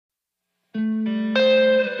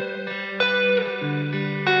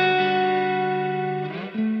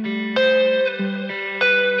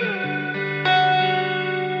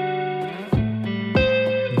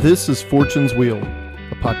This is Fortune's Wheel,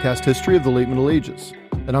 a podcast history of the late Middle Ages,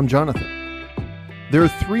 and I'm Jonathan. There are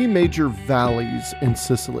three major valleys in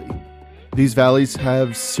Sicily. These valleys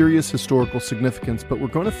have serious historical significance, but we're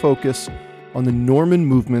going to focus on the Norman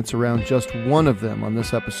movements around just one of them on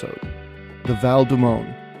this episode, the Val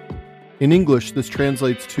Demone. In English, this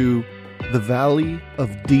translates to the Valley of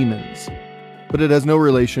Demons, but it has no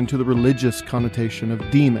relation to the religious connotation of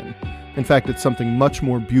demon. In fact, it's something much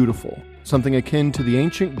more beautiful, something akin to the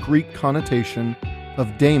ancient Greek connotation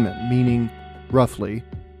of daemon, meaning, roughly,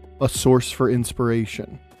 a source for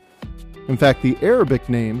inspiration. In fact, the Arabic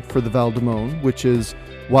name for the Val Demone, which is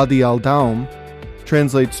Wadi al-Daum,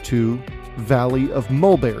 translates to Valley of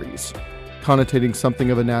Mulberries, connotating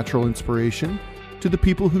something of a natural inspiration to the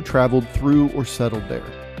people who traveled through or settled there.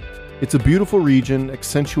 It's a beautiful region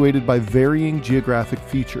accentuated by varying geographic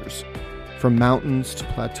features, from mountains to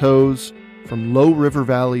plateaus, from low river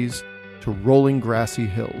valleys to rolling grassy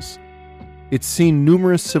hills. It's seen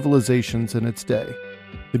numerous civilizations in its day: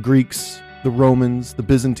 the Greeks, the Romans, the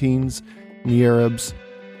Byzantines, and the Arabs,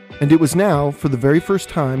 and it was now, for the very first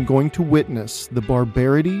time, going to witness the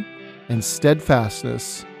barbarity and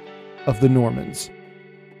steadfastness of the Normans.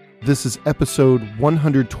 This is episode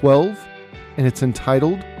 112, and it's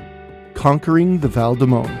entitled Conquering the Val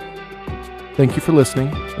Demone. Thank you for listening,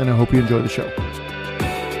 and I hope you enjoy the show.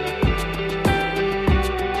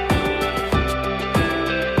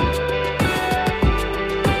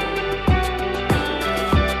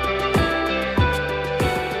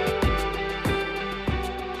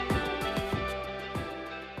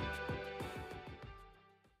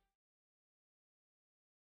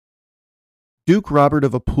 Duke Robert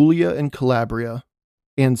of Apulia and Calabria,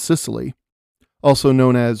 and Sicily, also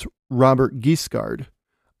known as Robert Guiscard,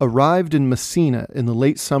 arrived in Messina in the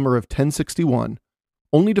late summer of 1061,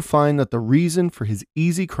 only to find that the reason for his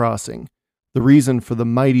easy crossing, the reason for the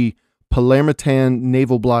mighty Palermitan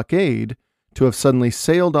naval blockade to have suddenly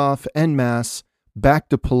sailed off en masse back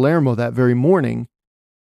to Palermo that very morning,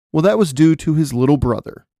 well, that was due to his little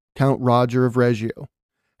brother, Count Roger of Reggio,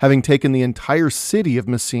 having taken the entire city of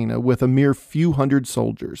Messina with a mere few hundred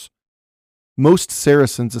soldiers. Most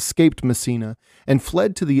Saracens escaped Messina and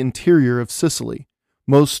fled to the interior of Sicily,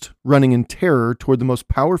 most running in terror toward the most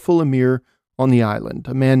powerful emir on the island,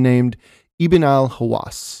 a man named Ibn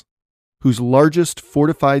al-Hawass, whose largest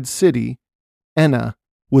fortified city, Enna,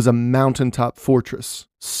 was a mountaintop fortress,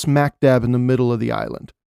 smack dab in the middle of the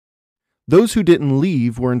island. Those who didn't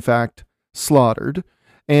leave were in fact slaughtered,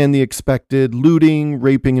 and the expected looting,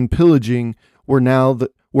 raping, and pillaging were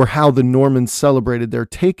how the Normans celebrated their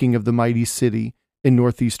taking of the mighty city in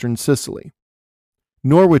northeastern Sicily.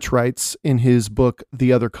 Norwich writes in his book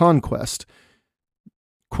The Other Conquest,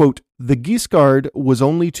 quote, "The Guiscard was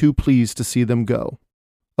only too pleased to see them go.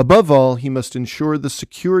 Above all, he must ensure the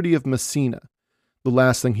security of Messina. The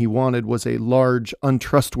last thing he wanted was a large,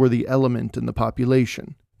 untrustworthy element in the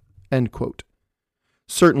population." End quote.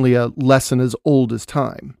 Certainly a lesson as old as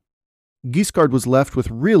time. Guiscard was left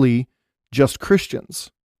with really just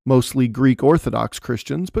Christians, mostly Greek Orthodox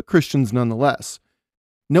Christians, but Christians nonetheless.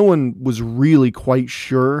 No one was really quite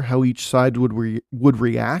sure how each side would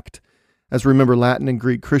react, as remember Latin and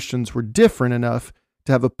Greek Christians were different enough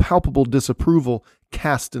to have a palpable disapproval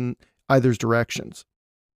cast in either's directions.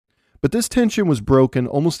 But this tension was broken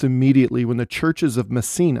almost immediately when the churches of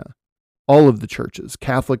Messina, all of the churches,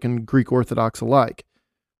 Catholic and Greek Orthodox alike,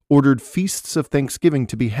 ordered feasts of thanksgiving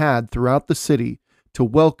to be had throughout the city to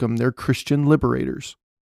welcome their Christian liberators.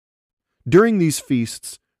 During these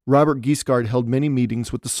feasts, Robert Guiscard held many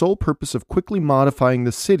meetings with the sole purpose of quickly modifying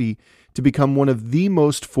the city to become one of the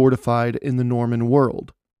most fortified in the Norman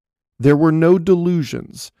world. There were no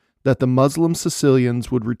delusions that the Muslim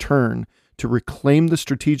Sicilians would return to reclaim the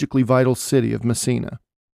strategically vital city of Messina.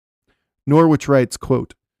 Norwich writes,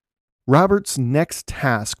 quote, "Robert's next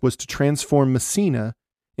task was to transform Messina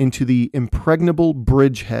into the impregnable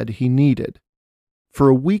bridgehead he needed. For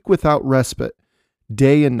a week without respite,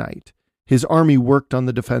 day and night, his army worked on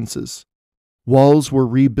the defenses. Walls were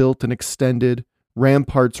rebuilt and extended,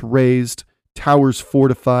 ramparts raised, towers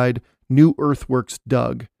fortified, new earthworks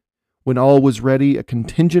dug. When all was ready, a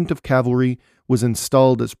contingent of cavalry was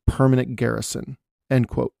installed as permanent garrison." End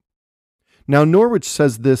quote. Now, Norwich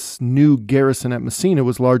says this new garrison at Messina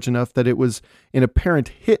was large enough that it was an apparent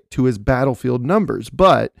hit to his battlefield numbers,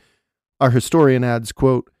 but our historian adds,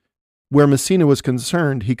 quote, "Where Messina was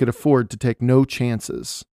concerned, he could afford to take no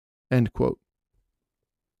chances." End quote.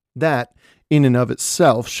 That, in and of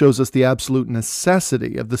itself, shows us the absolute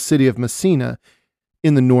necessity of the city of Messina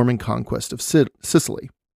in the Norman conquest of Sicily.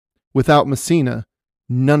 Without Messina,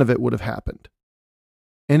 none of it would have happened.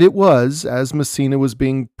 And it was, as Messina was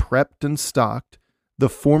being prepped and stocked, the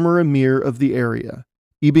former emir of the area,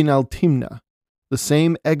 Ibn al-Timna, the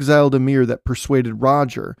same exiled emir that persuaded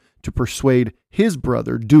Roger to persuade his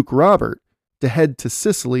brother, Duke Robert, to head to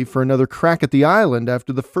Sicily for another crack at the island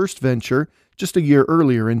after the first venture just a year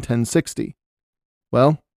earlier in 1060.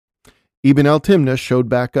 Well, Ibn al-Timna showed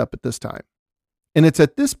back up at this time. And it's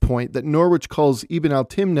at this point that Norwich calls Ibn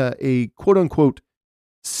al-Timna a quote-unquote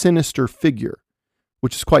sinister figure,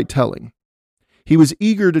 which is quite telling. He was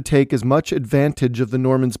eager to take as much advantage of the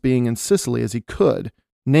Normans being in Sicily as he could,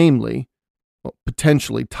 namely,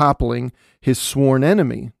 potentially toppling his sworn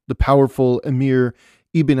enemy, the powerful Emir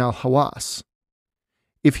Ibn al-Hawas.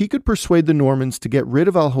 If he could persuade the Normans to get rid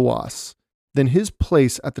of al-Hawas, then his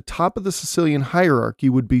place at the top of the Sicilian hierarchy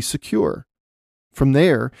would be secure. From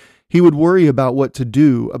there, he would worry about what to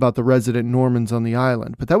do about the resident Normans on the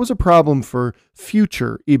island, but that was a problem for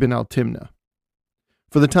future Ibn al-Timna.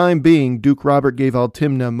 For the time being, Duke Robert gave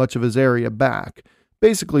al-Timna much of his area back,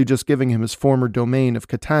 basically just giving him his former domain of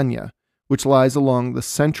Catania, which lies along the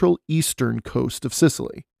central eastern coast of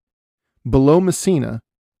Sicily, below Messina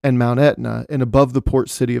and Mount Etna and above the port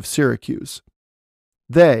city of Syracuse.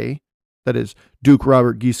 They, that is, Duke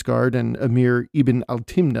Robert Guiscard and Emir Ibn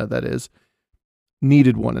al-Timna, that is,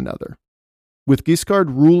 needed one another. With Guiscard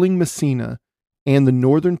ruling Messina and the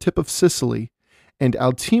northern tip of Sicily, and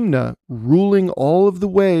al-Timna ruling all of the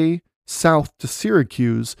way south to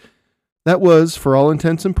Syracuse, that was, for all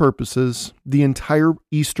intents and purposes, the entire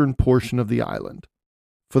eastern portion of the island.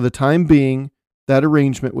 For the time being, that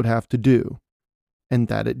arrangement would have to do, and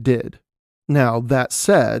that it did. Now, that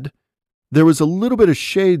said, there was a little bit of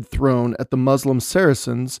shade thrown at the Muslim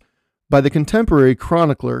Saracens by the contemporary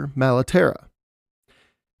chronicler Malaterra.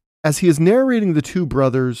 As he is narrating the two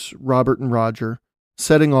brothers, Robert and Roger,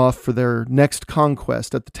 setting off for their next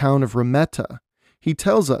conquest at the town of Rametta, he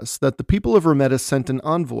tells us that the people of Rametta sent an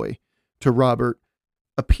envoy to Robert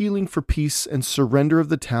appealing for peace and surrender of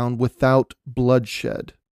the town without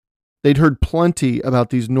bloodshed. They'd heard plenty about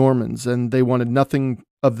these Normans, and they wanted nothing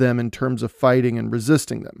of them in terms of fighting and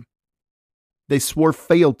resisting them. They swore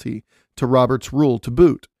fealty to Robert's rule to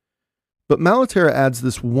boot. But Malaterra adds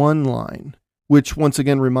this one line, which once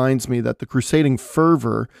again reminds me that the crusading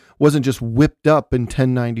fervor wasn't just whipped up in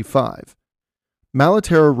 1095.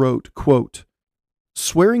 Malaterra wrote, quote,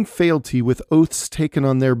 "swearing fealty with oaths taken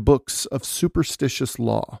on their books of superstitious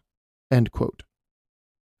law," end quote.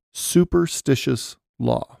 Superstitious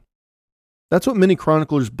law. That's what many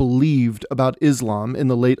chroniclers believed about Islam in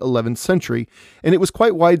the late 11th century, and it was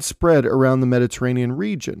quite widespread around the Mediterranean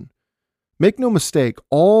region. Make no mistake,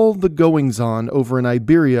 all the goings-on over in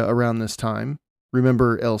Iberia around this time,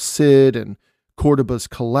 remember El Cid and Cordoba's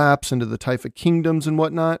collapse into the Taifa kingdoms and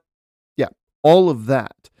whatnot? Yeah, all of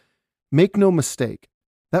that. Make no mistake,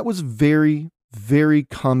 that was very, very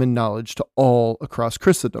common knowledge to all across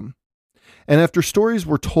Christendom. And after stories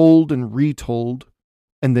were told and retold,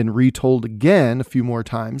 and then retold again a few more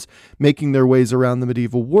times, making their ways around the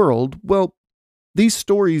medieval world, well, these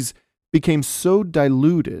stories became so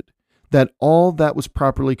diluted that all that was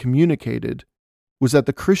properly communicated was that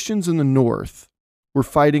the Christians in the north were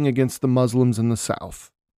fighting against the Muslims in the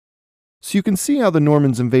south. So you can see how the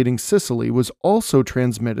Normans invading Sicily was also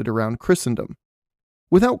transmitted around Christendom.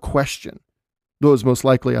 Without question, though it was most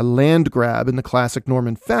likely a land grab in the classic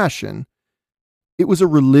Norman fashion, it was a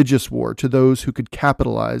religious war to those who could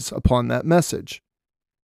capitalize upon that message.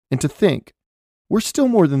 And to think, we're still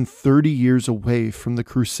more than 30 years away from the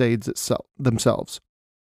Crusades themselves.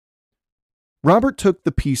 Robert took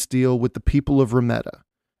the peace deal with the people of Rametta,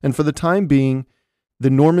 and for the time being,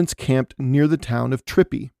 the Normans camped near the town of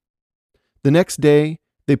Trippi. The next day,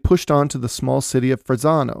 they pushed on to the small city of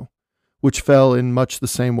Frezzano, which fell in much the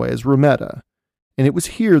same way as Rametta, and it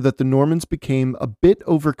was here that the Normans became a bit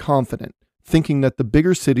overconfident, thinking that the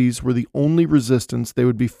bigger cities were the only resistance they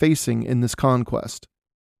would be facing in this conquest.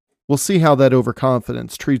 We'll see how that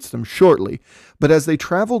overconfidence treats them shortly, but as they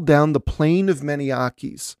traveled down the plain of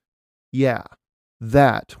Maniakes, yeah,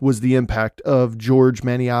 that was the impact of George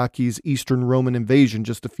Maniaki's Eastern Roman invasion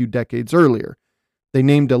just a few decades earlier. They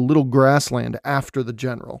named a little grassland after the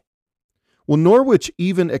general. Well, Norwich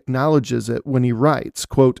even acknowledges it when he writes,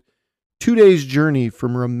 quote, 2 days' journey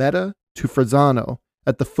from Rametta to Frezzano,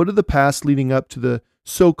 at the foot of the pass leading up to the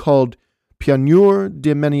so-called Pianura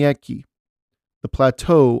de Maniaci, the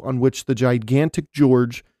plateau on which the gigantic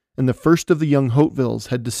George and the first of the young Hautevilles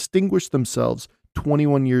had distinguished themselves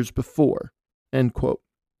 21 years before, end quote.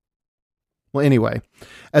 Well, anyway,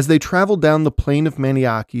 as they traveled down the plain of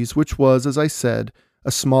Maniakes, which was, as I said,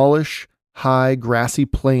 a smallish, high, grassy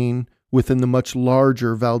plain within the much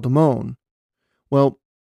larger Val Demone, well,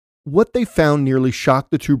 What they found nearly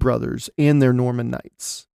shocked the two brothers and their Norman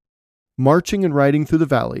knights. Marching and riding through the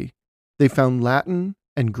valley, they found Latin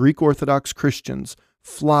and Greek Orthodox Christians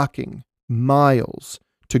flocking miles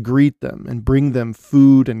to greet them and bring them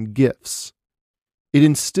food and gifts. It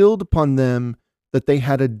instilled upon them that they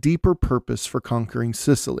had a deeper purpose for conquering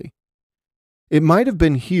Sicily. It might have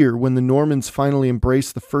been here when the Normans finally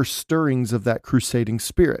embraced the first stirrings of that crusading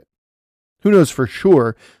spirit. Who knows for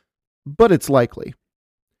sure, but it's likely.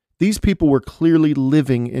 These people were clearly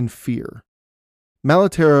living in fear.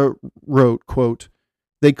 Malaterra wrote, quote,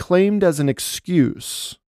 "They claimed as an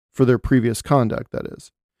excuse for their previous conduct, that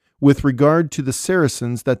is, with regard to the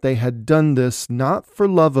Saracens, that they had done this not for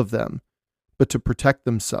love of them, but to protect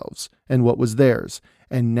themselves and what was theirs,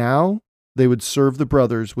 and now they would serve the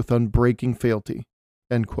brothers with unbreaking fealty."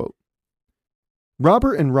 End quote.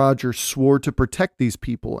 Robert and Roger swore to protect these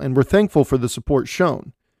people and were thankful for the support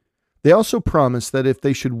shown. They also promised that if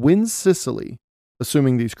they should win Sicily,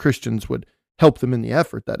 assuming these Christians would help them in the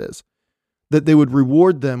effort, that is, that they would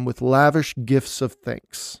reward them with lavish gifts of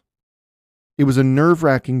thanks. It was a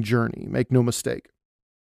nerve-wracking journey, make no mistake.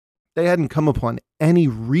 They hadn't come upon any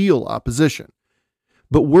real opposition,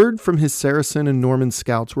 but word from his Saracen and Norman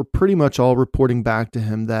scouts were pretty much all reporting back to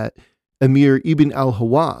him that Emir Ibn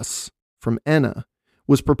al-Hawass from Enna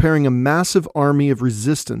was preparing a massive army of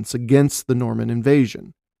resistance against the Norman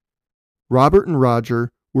invasion. Robert and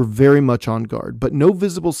Roger were very much on guard, but no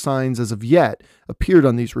visible signs as of yet appeared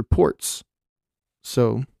on these reports.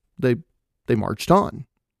 So they marched on.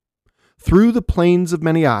 Through the plains of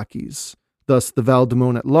Maniakes, thus the Val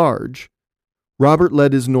Demone at large, Robert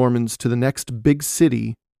led his Normans to the next big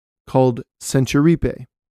city called Centuripe.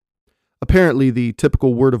 Apparently, the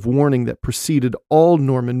typical word of warning that preceded all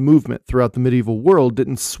Norman movement throughout the medieval world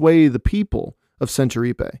didn't sway the people of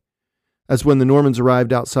Centuripe, as when the Normans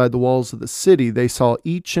arrived outside the walls of the city, they saw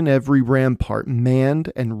each and every rampart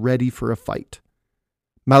manned and ready for a fight.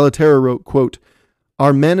 Malaterra wrote, quote,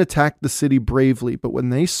 "Our men attacked the city bravely, but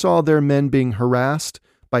when they saw their men being harassed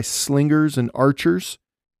by slingers and archers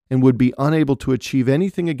and would be unable to achieve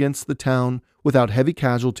anything against the town without heavy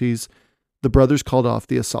casualties, the brothers called off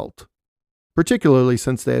the assault, particularly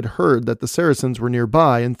since they had heard that the Saracens were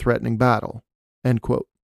nearby and threatening battle." End quote.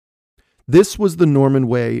 This was the Norman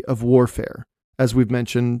way of warfare, as we've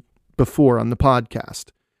mentioned before on the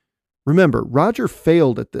podcast. Remember, Roger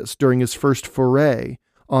failed at this during his first foray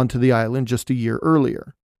onto the island just a year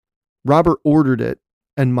earlier. Robert ordered it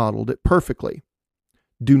and modeled it perfectly.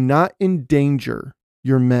 Do not endanger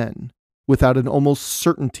your men without an almost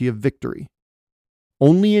certainty of victory.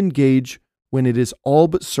 Only engage when it is all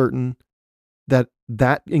but certain that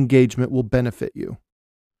that engagement will benefit you.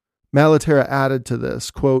 Malaterra added to this,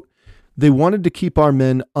 quote, "They wanted to keep our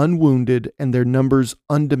men unwounded and their numbers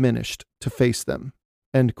undiminished to face them."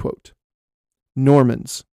 End quote.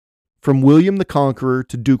 Normans, from William the Conqueror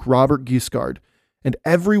to Duke Robert Guiscard, and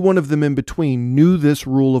every one of them in between, knew this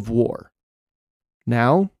rule of war.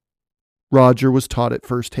 Now, Roger was taught it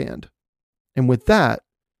firsthand. And with that,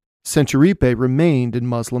 Centuripe remained in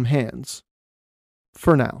Muslim hands.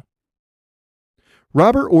 For now.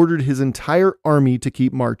 Robert ordered his entire army to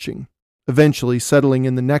keep marching, eventually settling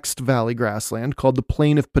in the next valley grassland called the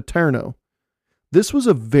Plain of Paterno. This was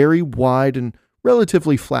a very wide and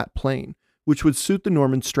relatively flat plain, which would suit the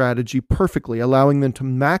Norman strategy perfectly, allowing them to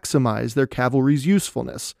maximize their cavalry's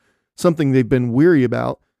usefulness, something they've been weary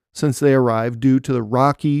about since they arrived due to the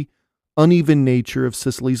rocky, uneven nature of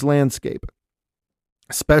Sicily's landscape,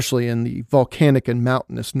 especially in the volcanic and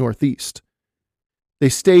mountainous northeast. They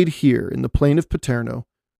stayed here in the Plain of Paterno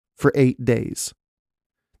for 8 days.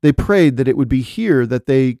 They prayed that it would be here that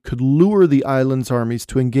they could lure the island's armies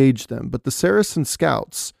to engage them, but the Saracen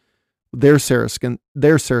scouts, their Saracen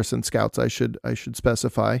scouts, I should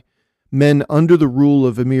specify, men under the rule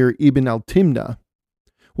of Emir Ibn al-Timna,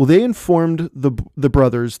 well, they informed the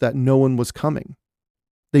brothers that no one was coming.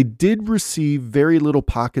 They did receive very little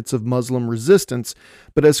pockets of Muslim resistance,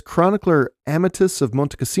 but as chronicler Amatus of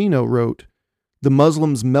Monte Cassino wrote, the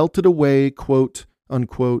Muslims melted away, quote,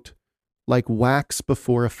 unquote, like wax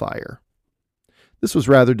before a fire. This was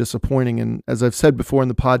rather disappointing, and as I've said before in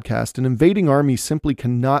the podcast, an invading army simply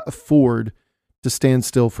cannot afford to stand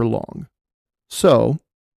still for long. So,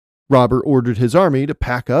 Robert ordered his army to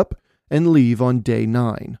pack up and leave on day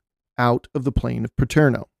 9, out of the Plain of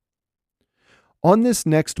Paterno. On this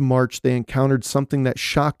next march, they encountered something that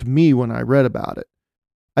shocked me when I read about it.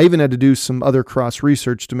 I even had to do some other cross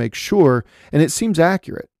research to make sure, and it seems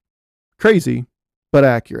accurate. Crazy, but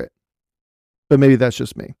accurate. But maybe that's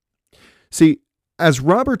just me. See, As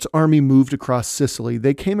Robert's army moved across Sicily,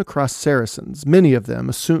 they came across Saracens. Many of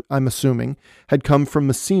them, I'm assuming, had come from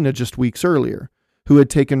Messina just weeks earlier, who had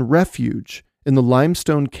taken refuge in the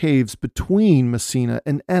limestone caves between Messina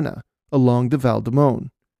and Enna along the Val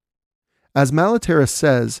Demone. As Malaterra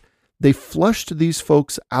says, they flushed these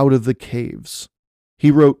folks out of the caves.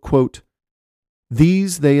 He wrote, quote,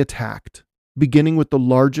 "These they attacked, beginning with the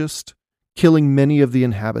largest, killing many of the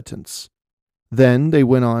inhabitants. Then they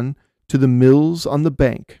went on to the mills on the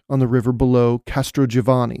bank on the river below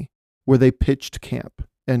Castrogiovanni, where they pitched camp."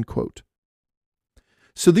 End quote.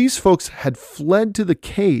 So these folks had fled to the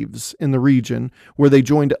caves in the region where they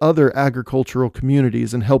joined other agricultural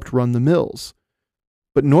communities and helped run the mills.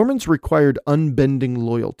 But Normans required unbending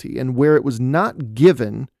loyalty, and where it was not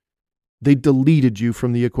given, they deleted you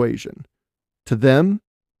from the equation. To them,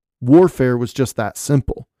 warfare was just that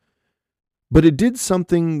simple. But it did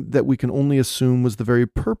something that we can only assume was the very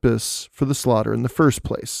purpose for the slaughter in the first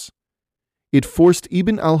place. It forced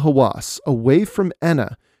Ibn al-Hawass away from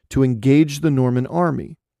Enna to engage the Norman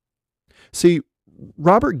army. See,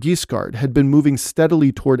 Robert Guiscard had been moving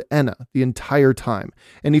steadily toward Enna the entire time,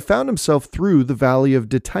 and he found himself through the valley of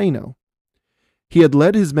Detaino. He had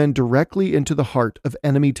led his men directly into the heart of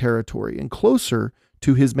enemy territory and closer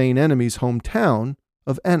to his main enemy's hometown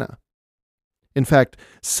of Enna. In fact,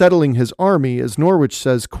 settling his army, as Norwich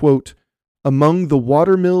says, quote, "among the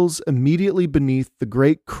watermills immediately beneath the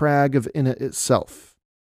great crag of Enna itself,"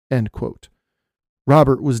 end quote.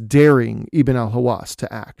 Robert was daring Ibn al-Hawass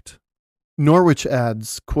to act. Norwich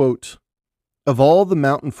adds, quote, "Of all the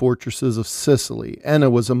mountain fortresses of Sicily, Enna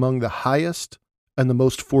was among the highest and the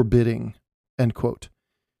most forbidding," end quote.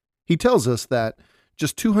 He tells us that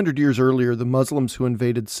just 200 years earlier, the Muslims who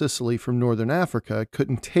invaded Sicily from northern Africa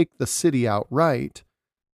couldn't take the city outright,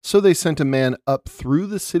 so they sent a man up through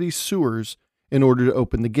the city's sewers in order to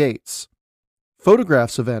open the gates.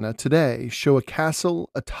 Photographs of Enna today show a castle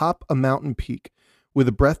atop a mountain peak with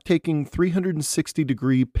a breathtaking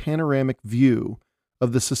 360-degree panoramic view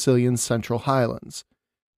of the Sicilian Central Highlands.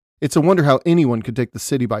 It's a wonder how anyone could take the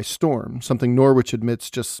city by storm, something Norwich admits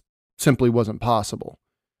just simply wasn't possible,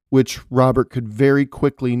 which Robert could very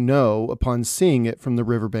quickly know upon seeing it from the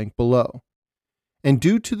riverbank below. And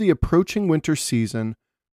due to the approaching winter season,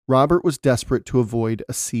 Robert was desperate to avoid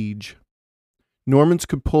a siege. Normans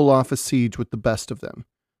could pull off a siege with the best of them,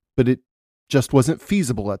 but it just wasn't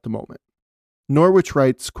feasible at the moment. Norwich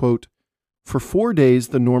writes, quote, "For 4 days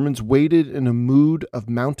the Normans waited in a mood of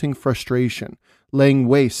mounting frustration, laying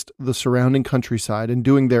waste the surrounding countryside and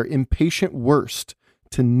doing their impatient worst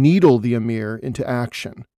to needle the emir into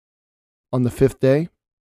action. On the 5th day,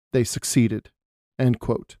 they succeeded." End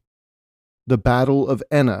quote. The Battle of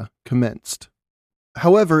Enna commenced.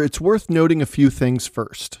 However, it's worth noting a few things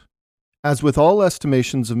first. As with all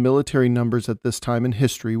estimations of military numbers at this time in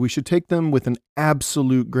history, we should take them with an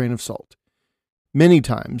absolute grain of salt. Many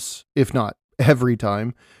times, if not every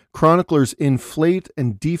time, chroniclers inflate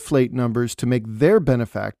and deflate numbers to make their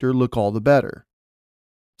benefactor look all the better.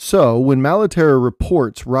 So, when Malaterra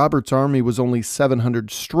reports Robert's army was only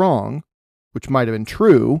 700 strong, which might have been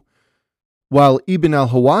true, while Ibn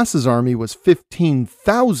al-Hawass's army was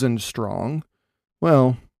 15,000 strong,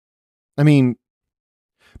 well,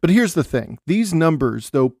 but here's the thing. These numbers,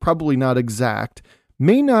 though probably not exact,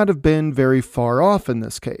 may not have been very far off in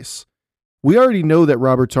this case. We already know that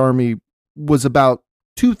Robert's army was about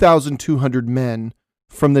 2,200 men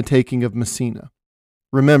from the taking of Messina.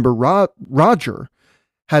 Remember, Roger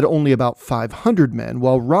had only about 500 men,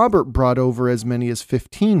 while Robert brought over as many as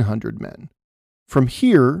 1,500 men. From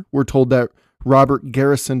here, we're told that Robert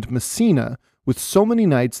garrisoned Messina with so many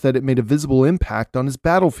knights that it made a visible impact on his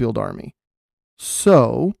battlefield army.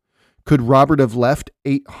 So, could Robert have left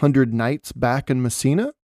 800 knights back in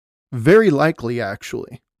Messina? Very likely,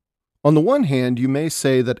 actually. On the one hand, you may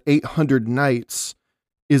say that 800 knights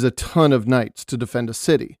is a ton of knights to defend a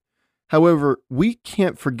city. However, we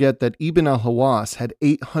can't forget that Ibn al-Hawass had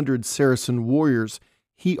 800 Saracen warriors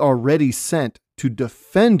he already sent to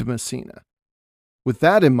defend Messina. With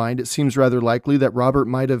that in mind, it seems rather likely that Robert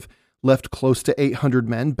might have left close to 800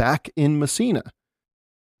 men back in Messina.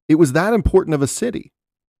 It was that important of a city.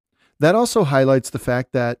 That also highlights the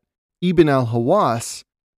fact that Ibn al-Hawass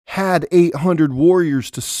had 800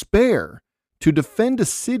 warriors to spare to defend a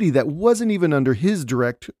city that wasn't even under his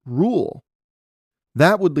direct rule.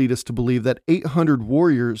 That would lead us to believe that 800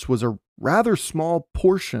 warriors was a rather small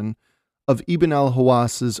portion of Ibn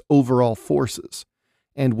al-Hawass's overall forces.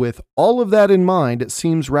 And with all of that in mind, it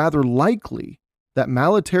seems rather likely that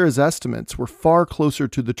Malaterra's estimates were far closer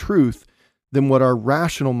to the truth than what our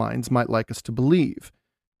rational minds might like us to believe.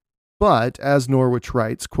 But, as Norwich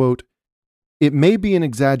writes, quote, It may be an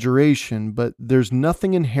exaggeration, but there's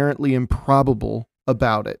nothing inherently improbable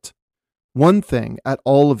about it. One thing, at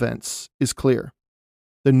all events, is clear.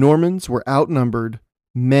 The Normans were outnumbered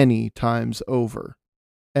many times over.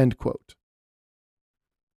 End quote.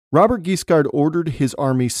 Robert Guiscard ordered his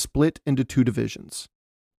army split into 2 divisions.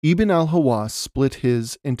 Ibn al-Hawass split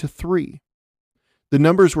his into 3. The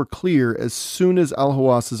numbers were clear as soon as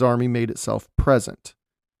al-Hawass's army made itself present.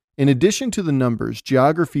 In addition to the numbers,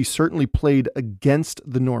 geography certainly played against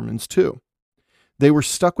the Normans too. They were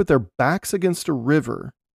stuck with their backs against a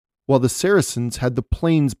river, while the Saracens had the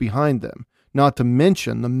plains behind them, not to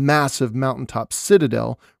mention the massive mountaintop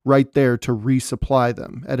citadel right there to resupply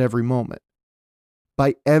them at every moment.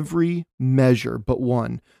 By every measure but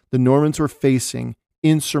one, the Normans were facing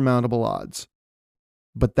insurmountable odds.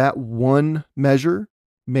 But that one measure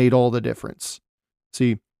made all the difference.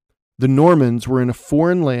 See, the Normans were in a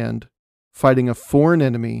foreign land, fighting a foreign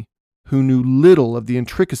enemy who knew little of the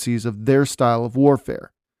intricacies of their style of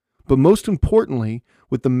warfare. But most importantly,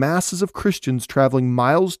 with the masses of Christians traveling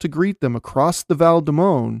miles to greet them across the Val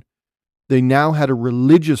Demone, they now had a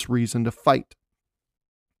religious reason to fight.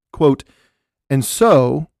 Quote, and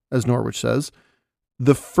so, as Norwich says,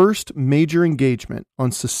 the first major engagement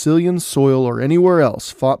on Sicilian soil or anywhere else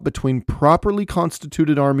fought between properly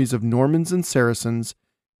constituted armies of Normans and Saracens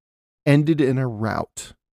ended in a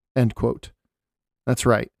rout. End quote. That's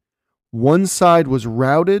right. One side was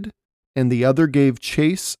routed and the other gave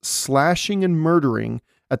chase, slashing and murdering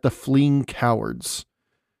at the fleeing cowards.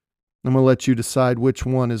 I'm going to let you decide which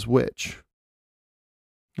one is which.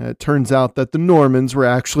 It turns out that the Normans were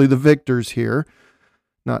actually the victors here.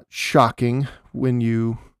 Not shocking when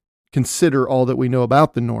you consider all that we know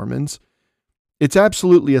about the Normans. It's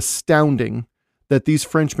absolutely astounding that these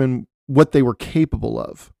Frenchmen, what they were capable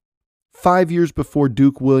of. 5 years before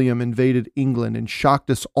Duke William invaded England and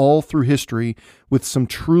shocked us all through history with some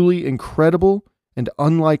truly incredible and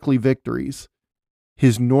unlikely victories,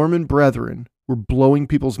 his Norman brethren were blowing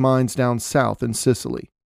people's minds down south in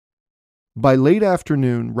Sicily. By late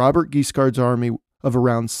afternoon, Robert Guiscard's army of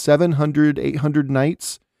around 700, 800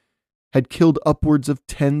 knights had killed upwards of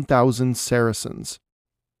 10,000 Saracens.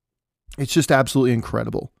 It's just absolutely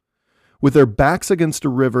incredible. With their backs against a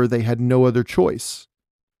river, they had no other choice.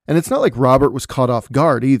 And it's not like Robert was caught off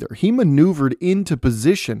guard either. He maneuvered into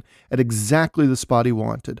position at exactly the spot he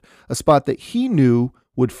wanted, a spot that he knew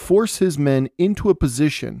would force his men into a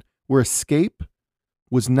position where escape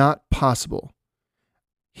was not possible.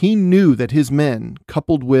 He knew that his men,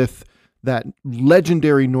 coupled with that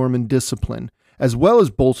legendary Norman discipline, as well as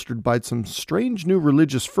bolstered by some strange new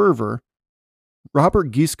religious fervor, Robert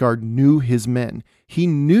Guiscard knew his men. He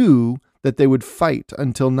knew that they would fight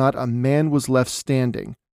until not a man was left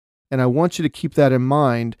standing. And I want you to keep that in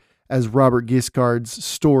mind as Robert Guiscard's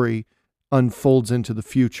story unfolds into the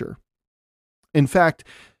future. In fact,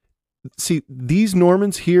 see, these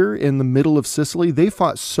Normans here in the middle of Sicily, they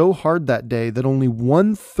fought so hard that day that only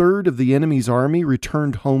 1/3 of the enemy's army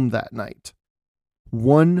returned home that night.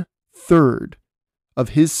 1/3 of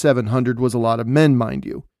his 700 was a lot of men, mind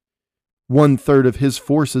you. 1/3 of his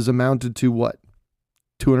forces amounted to what?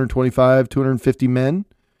 225, 250 men?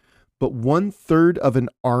 But 1/3 of an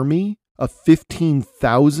army of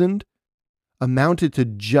 15,000 amounted to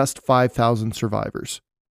just 5,000 survivors.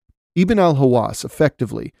 Ibn al-Hawass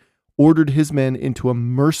effectively ordered his men into a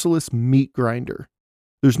merciless meat grinder.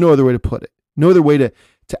 There's no other way to put it. No other way to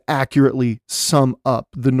accurately sum up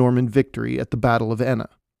the Norman victory at the Battle of Enna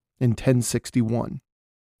in 1061.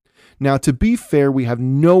 Now, to be fair, we have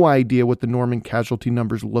no idea what the Norman casualty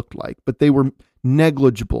numbers looked like, but they were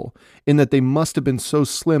negligible in that they must have been so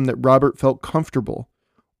slim that Robert felt comfortable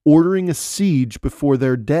ordering a siege before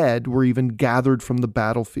their dead were even gathered from the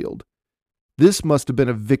battlefield. This must have been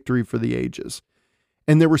a victory for the ages.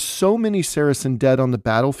 And there were so many Saracen dead on the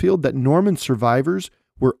battlefield that Norman survivors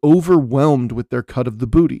were overwhelmed with their cut of the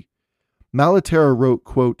booty. Malaterra wrote,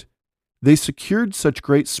 quote, "They secured such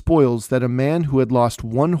great spoils that a man who had lost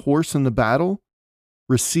 1 horse in the battle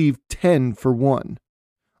received 10 for 1.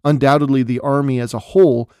 Undoubtedly, the army as a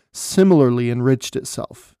whole similarly enriched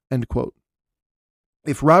itself." End quote.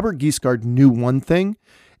 If Robert Guiscard knew one thing,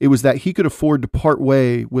 it was that he could afford to part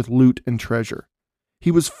way with loot and treasure. He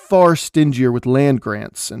was far stingier with land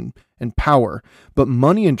grants and power, but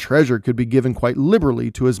money and treasure could be given quite liberally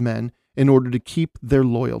to his men in order to keep their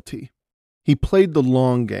loyalty. He played the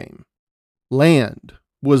long game. Land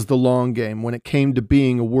was the long game when it came to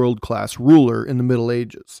being a world-class ruler in the Middle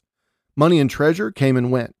Ages. Money and treasure came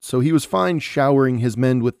and went, so he was fine showering his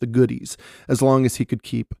men with the goodies, as long as he could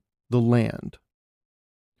keep the land.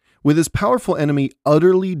 With his powerful enemy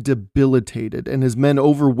utterly debilitated and his men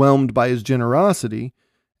overwhelmed by his generosity,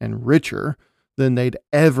 and richer than they'd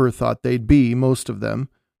ever thought they'd be, most of them,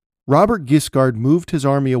 Robert Guiscard moved his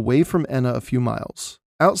army away from Enna a few miles,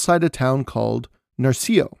 outside a town called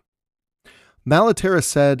Narcio. Malaterra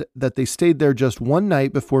said that they stayed there just one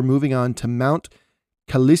night before moving on to Mount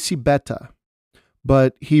Calicibeta,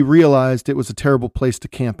 but he realized it was a terrible place to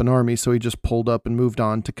camp an army, so he just pulled up and moved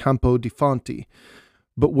on to Campo di Fonti.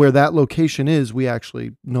 But where that location is, we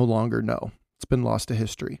actually no longer know. It's been lost to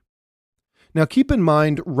history. Now keep in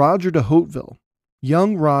mind, Roger de Hauteville,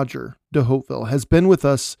 young Roger de Hauteville, has been with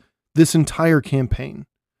us this entire campaign.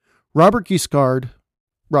 Robert Guiscard,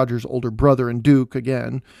 Roger's older brother and Duke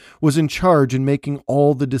again, was in charge in making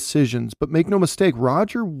all the decisions. But make no mistake,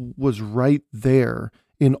 Roger was right there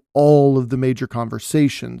in all of the major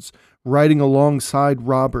conversations, riding alongside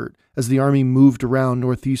Robert as the army moved around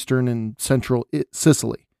northeastern and central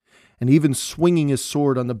Sicily, and even swinging his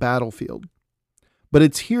sword on the battlefield. But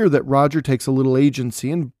it's here that Roger takes a little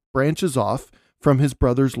agency and branches off from his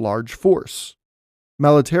brother's large force.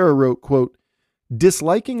 Malaterra wrote, quote,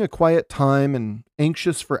 "Disliking a quiet time and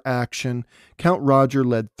anxious for action, Count Roger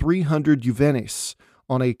led 300 Juvenes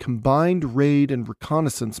on a combined raid and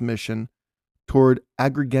reconnaissance mission toward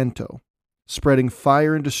Agrigento, spreading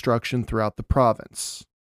fire and destruction throughout the province."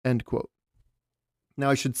 End quote. Now,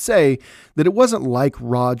 I should say that it wasn't like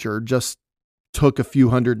Roger just took a few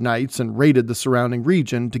hundred knights and raided the surrounding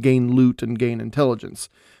region to gain loot and gain intelligence.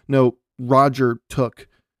 No, Roger took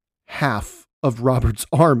half of Robert's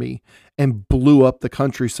army and blew up the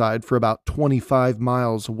countryside for about 25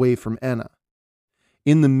 miles away from Enna.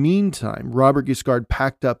 In the meantime, Robert Guiscard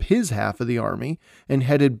packed up his half of the army and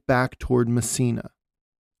headed back toward Messina.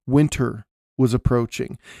 Winter was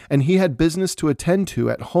approaching, and he had business to attend to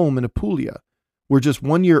at home in Apulia, where just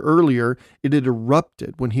 1 year earlier it had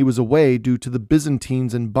erupted when he was away due to the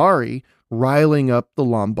Byzantines in Bari riling up the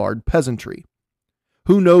Lombard peasantry.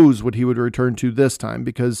 Who knows what he would return to this time,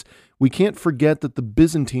 because we can't forget that the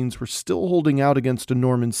Byzantines were still holding out against a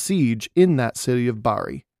Norman siege in that city of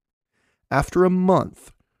Bari. After a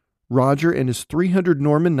month, Roger and his 300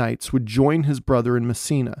 Norman knights would join his brother in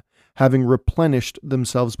Messina, having replenished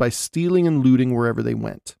themselves by stealing and looting wherever they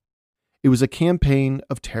went. It was a campaign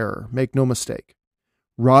of terror, make no mistake.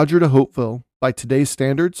 Roger de Hauteville, by today's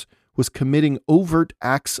standards, was committing overt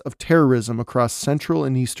acts of terrorism across central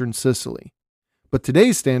and eastern Sicily. But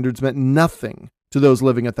today's standards meant nothing to those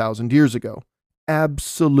living 1,000 years ago.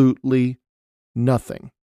 Absolutely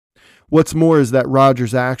nothing. What's more is that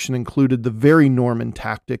Roger's action included the very Norman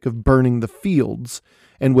tactic of burning the fields,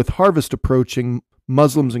 and with harvest approaching,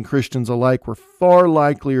 Muslims and Christians alike were far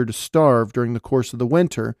likelier to starve during the course of the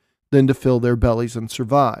winter than to fill their bellies and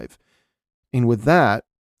survive. And with that,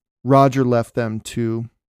 Roger left them to,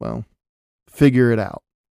 well, figure it out.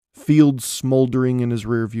 Fields smoldering in his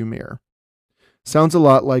rearview mirror. Sounds a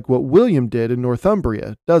lot like what William did in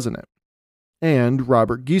Northumbria, doesn't it? And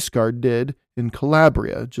Robert Guiscard did in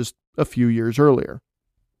Calabria just a few years earlier.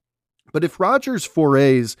 But if Roger's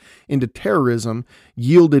forays into terrorism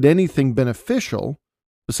yielded anything beneficial,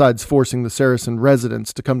 besides forcing the Saracen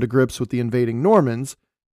residents to come to grips with the invading Normans,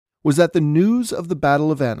 was that the news of the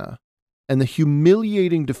Battle of Enna and the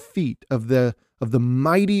humiliating defeat of the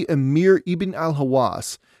mighty Emir Ibn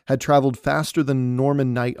al-Hawass had traveled faster than a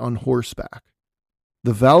Norman knight on horseback.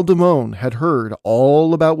 The Val Demone had heard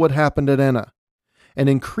all about what happened at Enna, and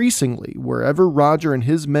increasingly, wherever Roger and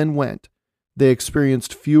his men went, they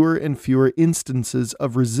experienced fewer and fewer instances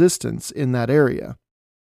of resistance in that area.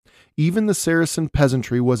 Even the Saracen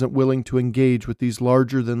peasantry wasn't willing to engage with these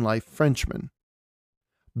larger-than-life Frenchmen.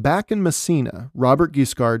 Back in Messina, Robert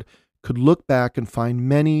Guiscard could look back and find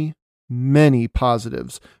many, many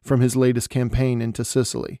positives from his latest campaign into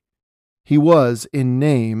Sicily. He was, in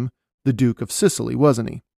name, the Duke of Sicily, wasn't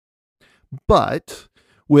he? But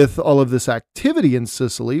with all of this activity in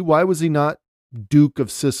Sicily, why was he not Duke of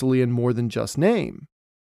Sicily in more than just name?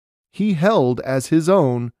 He held as his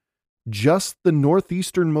own just the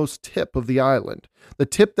northeasternmost tip of the island, the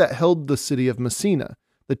tip that held the city of Messina,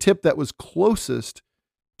 the tip that was closest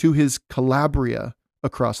to his Calabria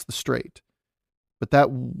across the strait. But that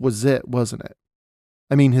was it, wasn't it?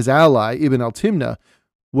 I mean, his ally, Ibn al-Timna,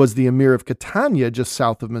 was the Emir of Catania just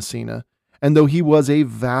south of Messina, and though he was a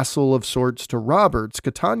vassal of sorts to Robert's,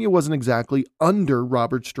 Catania wasn't exactly under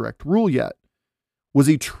Robert's direct rule yet. Was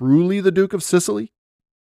he truly the Duke of Sicily?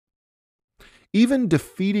 Even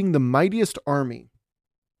defeating the mightiest army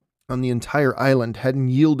on the entire island hadn't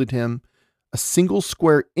yielded him a single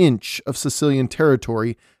square inch of Sicilian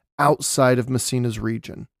territory outside of Messina's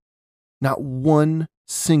region. Not one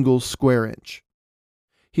single square inch.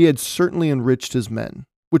 he had certainly enriched his men,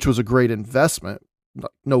 which was a great investment,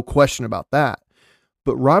 no question about that.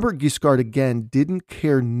 But Robert Guiscard, again, didn't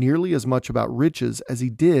care nearly as much about riches as he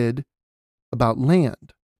did about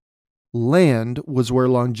land. Land was where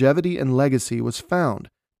longevity and legacy was found,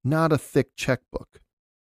 not a thick checkbook.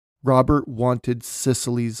 Robert wanted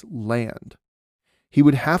Sicily's land. He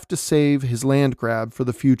would have to save his land grab for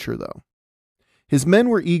the future, though. His men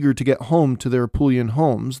were eager to get home to their Apulian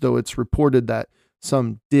homes, though it's reported that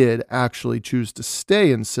some did actually choose to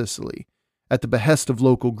stay in Sicily at the behest of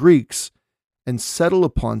local Greeks and settle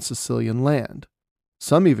upon Sicilian land.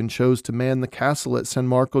 Some even chose to man the castle at San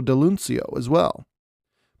Marco dell'Unzio as well.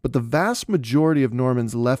 But the vast majority of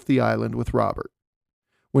Normans left the island with Robert.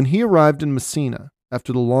 When he arrived in Messina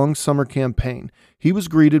after the long summer campaign, he was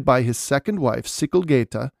greeted by his second wife,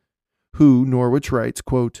 Siculgeta, who, Norwich writes,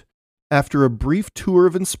 quote, after a brief tour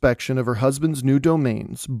of inspection of her husband's new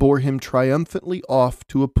domains, bore him triumphantly off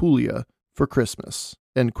to Apulia for Christmas,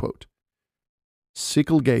 end quote.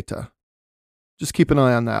 Siculgeta. Just keep an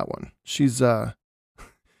eye on that one. She's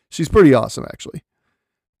pretty awesome, actually.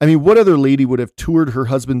 I mean, what other lady would have toured her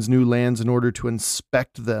husband's new lands in order to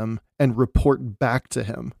inspect them and report back to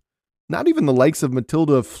him? Not even the likes of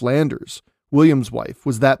Matilda of Flanders, William's wife,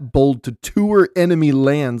 was that bold to tour enemy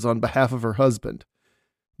lands on behalf of her husband.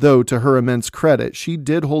 Though, to her immense credit, she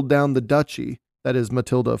did hold down the duchy, that is,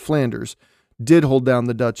 Matilda of Flanders, did hold down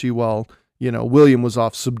the duchy while, William was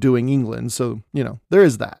off subduing England, so, there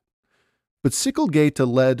is that. But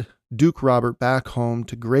Siculgeta led Duke Robert back home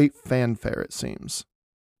to great fanfare, it seems.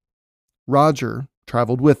 Roger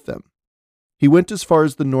traveled with them. He went as far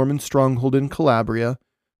as the Norman stronghold in Calabria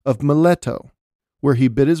of Mileto, where he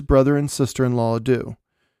bid his brother and sister-in-law adieu.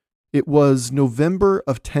 It was November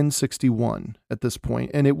of 1061 at this point,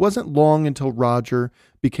 and it wasn't long until Roger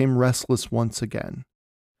became restless once again.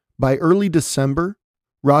 By early December,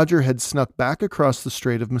 Roger had snuck back across the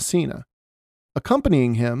Strait of Messina.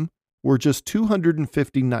 Accompanying him were just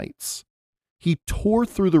 250 knights. He tore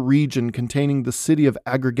through the region containing the city of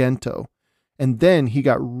Agrigento, and then he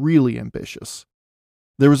got really ambitious.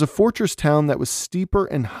 There was a fortress town that was steeper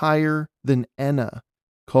and higher than Enna,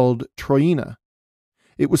 called Troina.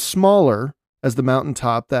 It was smaller, as the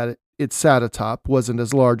mountaintop that it sat atop wasn't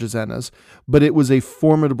as large as Enna's, but it was a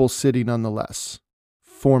formidable city nonetheless.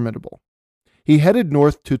 Formidable. He headed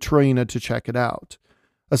north to Troina to check it out.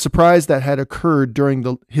 A surprise that had occurred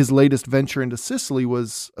during his latest venture into Sicily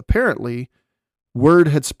was, apparently, word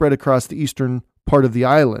had spread across the eastern part of the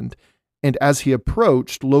island, and as he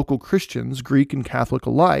approached, local Christians, Greek and Catholic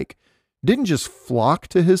alike, didn't just flock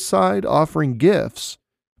to his side offering gifts,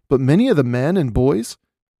 but many of the men and boys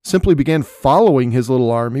simply began following his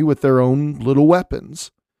little army with their own little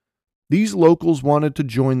weapons. These locals wanted to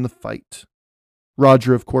join the fight.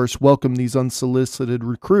 Roger, of course, welcomed these unsolicited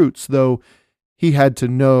recruits, though he had to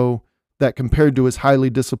know that compared to his highly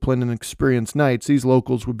disciplined and experienced knights, these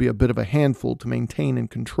locals would be a bit of a handful to maintain and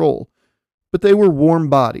control. But they were warm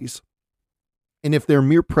bodies, and if their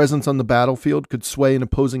mere presence on the battlefield could sway an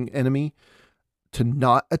opposing enemy to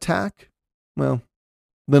not attack, well,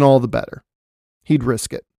 then all the better. He'd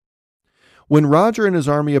risk it. When Roger and his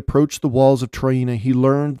army approached the walls of Troina, he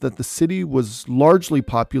learned that the city was largely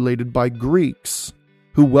populated by Greeks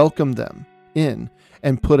who welcomed them in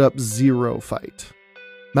and put up zero fight.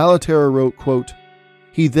 Malaterra wrote, quote,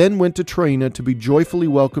 he then went to Troina to be joyfully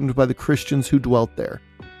welcomed by the Christians who dwelt there.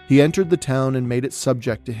 He entered the town and made it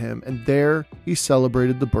subject to him, and there he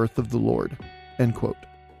celebrated the birth of the Lord, end quote.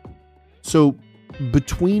 So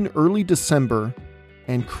between early December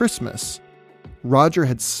and Christmas, Roger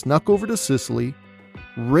had snuck over to Sicily,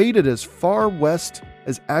 raided as far west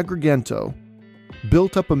as Agrigento,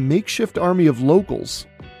 built up a makeshift army of locals,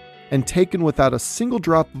 and taken without a single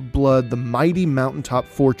drop of blood the mighty mountaintop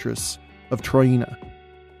fortress of Troina.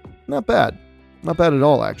 Not bad. Not bad at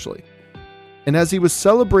all, actually. And as he was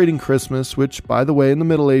celebrating Christmas, which, by the way, in the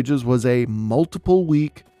Middle Ages was a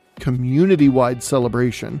multiple-week, community-wide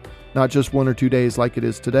celebration, not just 1 or 2 days like it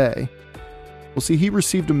is today, well, see, he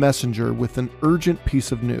received a messenger with an urgent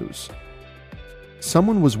piece of news.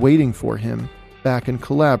 Someone was waiting for him back in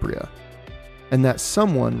Calabria, and that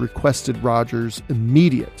someone requested Roger's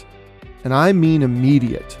immediate, and I mean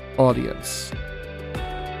immediate, audience.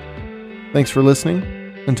 Thanks for listening.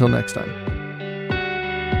 Until next time.